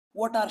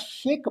what are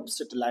shake-up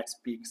satellite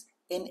peaks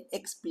in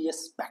XPS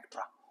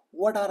spectra?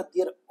 What are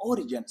their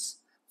origins?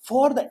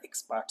 For the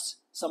experts,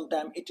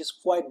 sometimes it is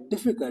quite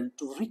difficult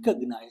to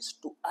recognize,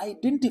 to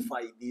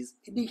identify these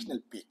additional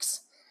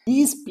peaks.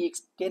 These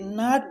peaks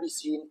cannot be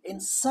seen in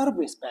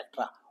survey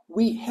spectra.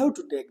 We have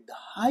to take the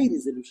high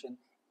resolution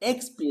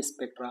XPS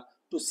spectra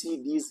to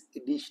see these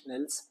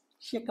additional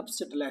shake-up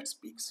satellite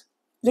peaks.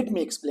 Let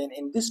me explain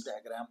in this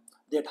diagram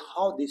that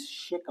how these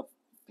shake-up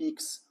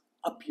peaks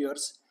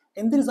appears,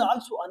 and there is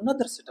also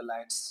another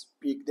satellite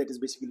peak that is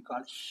basically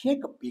called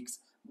shake-up peaks,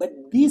 but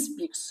these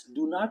peaks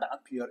do not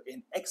appear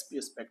in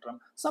XPS spectrum.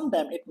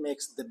 Sometimes it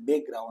makes the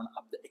background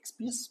of the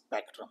XPS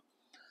spectrum.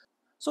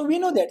 So we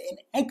know that in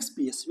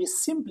XPS we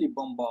simply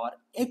bombard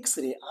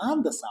X-ray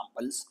on the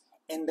samples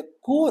and the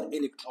core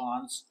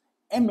electrons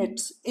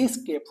emits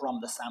escape from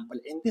the sample,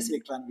 and this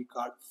electron we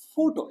call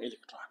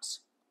photoelectrons.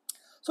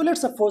 So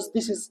let's suppose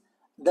this is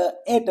the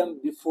atom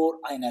before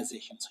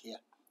ionizations here,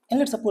 and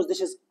let's suppose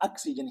this is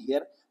oxygen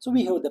here. So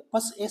we have the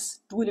plus s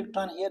 2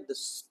 electron here, the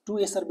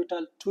 2s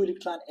orbital 2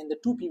 electron, and the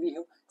 2p we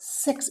have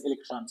 6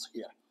 electrons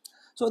here.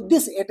 So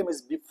this atom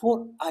is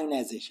before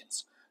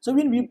ionizations. So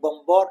when we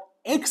bombard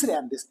X-ray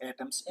on these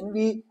atoms and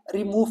we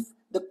remove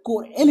the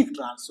core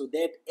electrons, so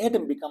that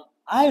atom become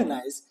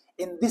ionized,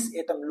 and this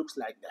atom looks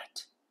like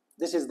that.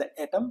 This is the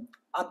atom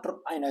after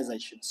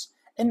ionizations,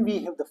 and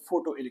we have the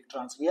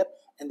photoelectrons here,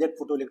 and that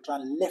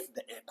photoelectron left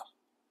the atom.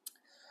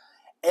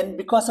 And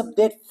because of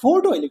that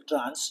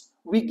photoelectrons,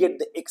 we get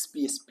the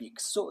XPS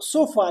peaks.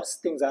 So far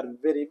things are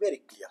very,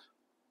 very clear.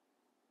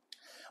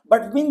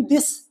 But when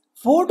this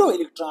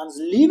photoelectrons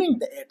leaving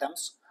the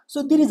atoms,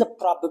 so there is a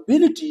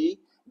probability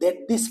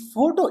that this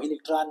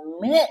photoelectron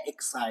may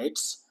excite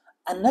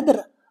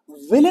another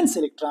valence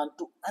electron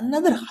to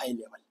another high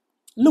level.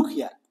 Look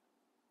here.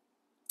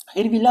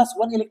 Here we lost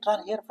one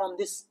electron here from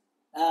this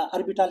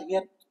orbital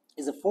here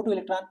is a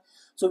photoelectron.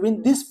 So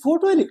when this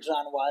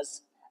photoelectron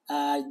was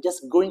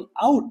just going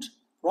out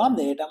from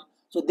the atom,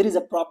 so there is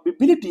a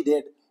probability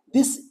that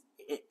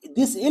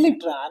this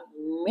electron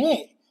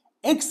may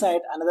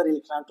excite another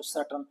electron to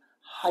certain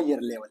higher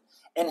level.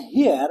 And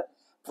here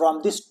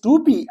from this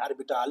 2p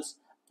orbitals,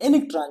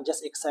 electron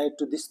just excite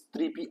to this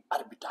 3p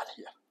orbital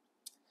here.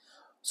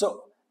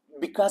 So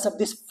because of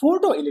this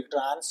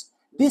photoelectrons,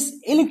 this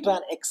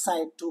electron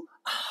excite to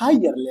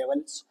higher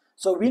levels.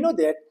 So we know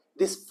that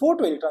this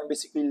photoelectron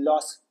basically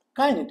lost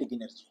kinetic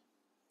energy.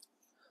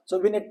 So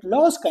when it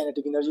lost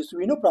kinetic energy, so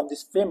we know from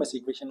this famous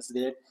equations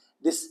that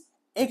this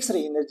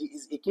X-ray energy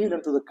is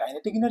equivalent to the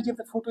kinetic energy of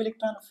the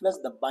photoelectron plus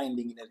the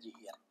binding energy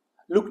here.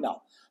 Look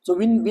now. So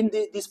when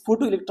this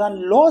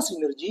photoelectron lost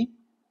energy,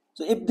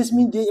 so if this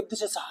means if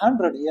this is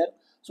 100 here,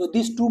 so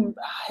these two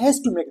has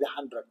to make the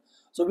 100.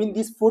 So when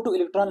this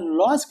photoelectron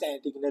lost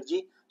kinetic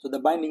energy, so the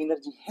binding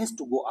energy has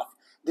to go up.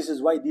 This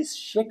is why these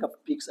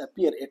shake-up peaks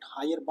appear at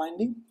higher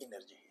binding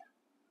energy here.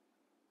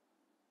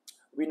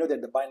 We know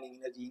that the binding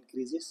energy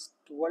increases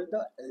toward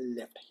the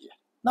left here.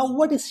 Now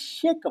what is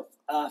shake-up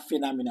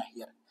phenomena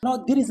here? Now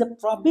there is a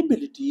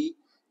probability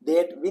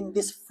that when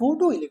this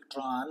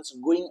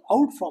photoelectrons going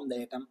out from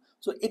the atom,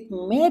 so it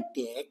may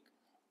take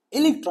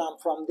electron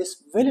from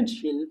this valence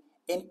shell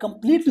and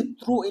completely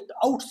throw it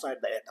outside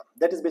the atom.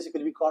 That is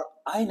basically we call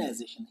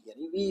ionization here.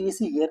 We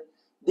see here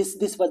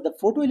this was the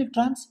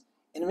photoelectrons,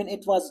 and when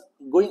it was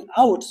going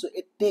out, so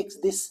it takes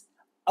this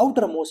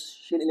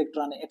outermost shell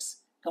electron,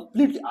 it's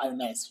completely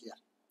ionized here.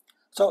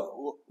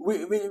 So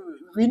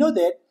we know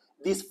that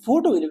these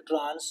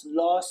photoelectrons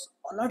lost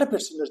a lot of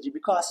its energy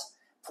because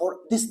for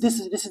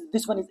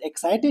this one is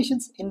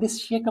excitations in this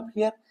shake-up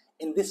here,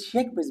 and this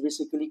shake-up is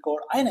basically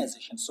called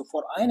ionization. So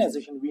for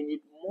ionization we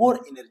need more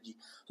energy.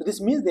 So this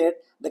means that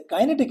the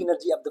kinetic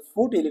energy of the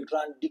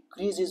photoelectron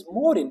decreases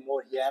more and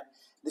more here.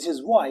 This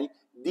is why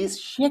these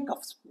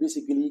shake-ups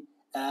basically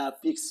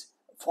peaks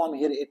form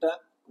here at a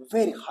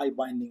very high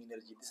binding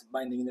energy. This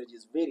binding energy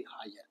is very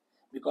higher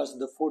because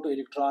the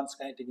photoelectrons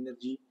kinetic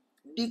energy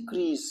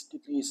decrease,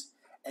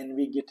 and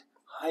we get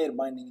higher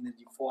binding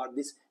energy for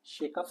this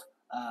shake-up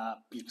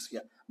peaks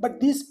here. But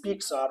these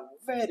peaks are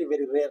very,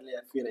 very rarely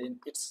appear, and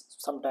it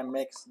sometimes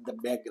makes the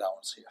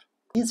backgrounds here.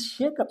 These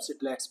shake-up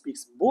satellite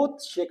peaks,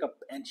 both shake-up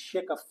and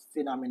shake-up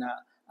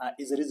phenomena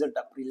is a result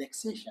of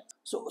relaxation.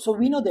 So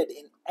we know that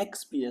in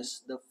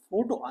XPS the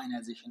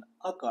photoionization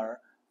occur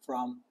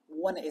from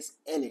 1s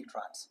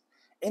electrons,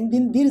 and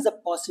then there is a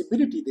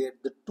possibility that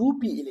the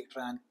 2p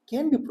electron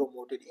can be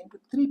promoted into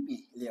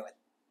 3p level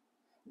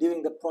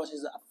during the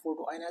process of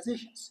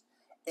photoionizations.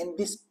 And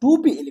this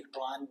 2p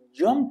electron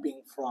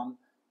jumping from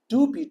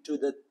 2p to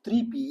the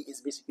 3p is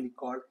basically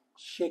called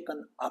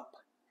shaken up,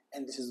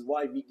 and this is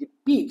why we get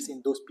peaks,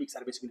 and those peaks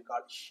are basically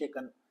called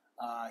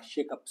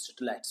shake-up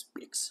satellite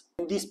peaks.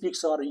 And these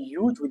peaks are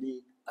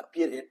usually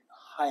appear at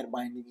higher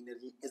binding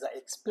energy, as I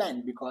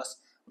explained, because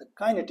the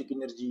kinetic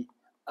energy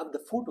of the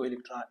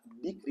photoelectron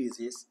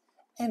decreases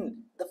and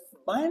the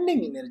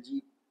binding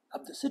energy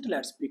of the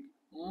satellite peak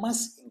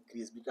must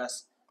increase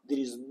because there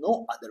is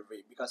no other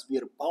way, because we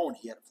are bound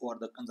here for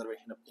the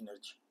conservation of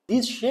energy.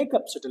 These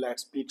shake-up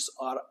satellite peaks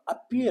are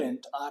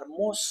apparent or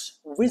most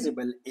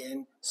visible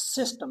in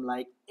system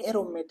like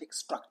aromatic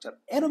structure.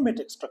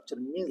 Aromatic structure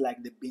means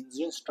like the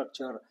benzene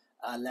structure,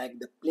 like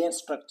the plane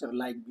structure,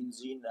 like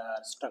benzene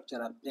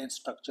structure, or plane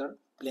structure,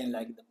 plane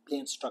like the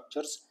plane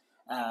structures,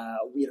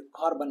 where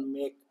carbon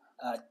make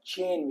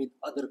chain with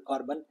other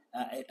carbon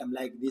atom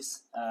like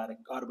this,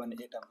 carbon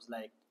atoms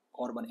like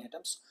carbon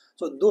atoms.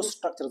 So those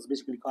structures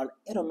basically called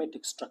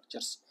aromatic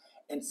structures.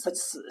 And such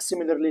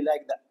similarly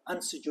like the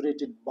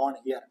unsaturated bond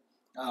here,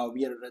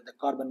 where the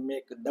carbon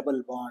make a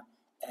double bond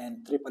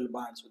and triple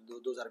bonds. So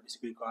those are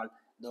basically called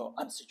the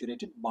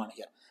unsaturated bond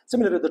here.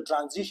 Similarly, the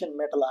transition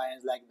metal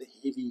ions like the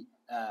heavy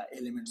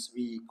elements,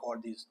 we call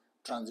these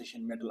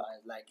transition metal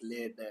ions like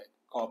lead,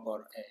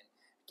 copper, and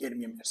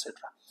cadmium, etc.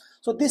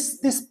 So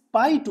this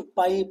pi to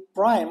pi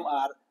prime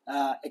are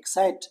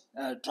excite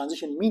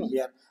transition mean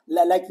here.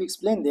 Like we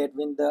explained that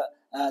when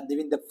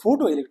the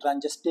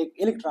photoelectron just take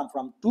electron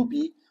from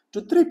 2p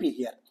to 3p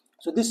here.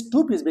 So this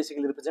 2p is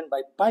basically represented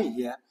by pi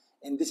here,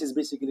 and this is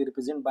basically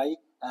represented by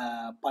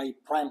pi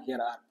prime here,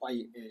 or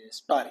pi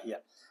star here.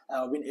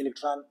 When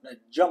electron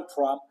jump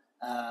from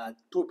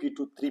 2p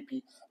to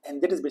 3p,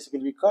 and that is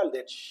basically we call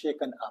that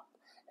shaken up.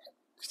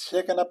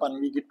 Shaken up, and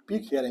we get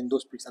peak here, and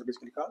those peaks are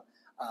basically called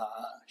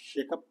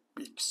shake up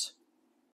peaks.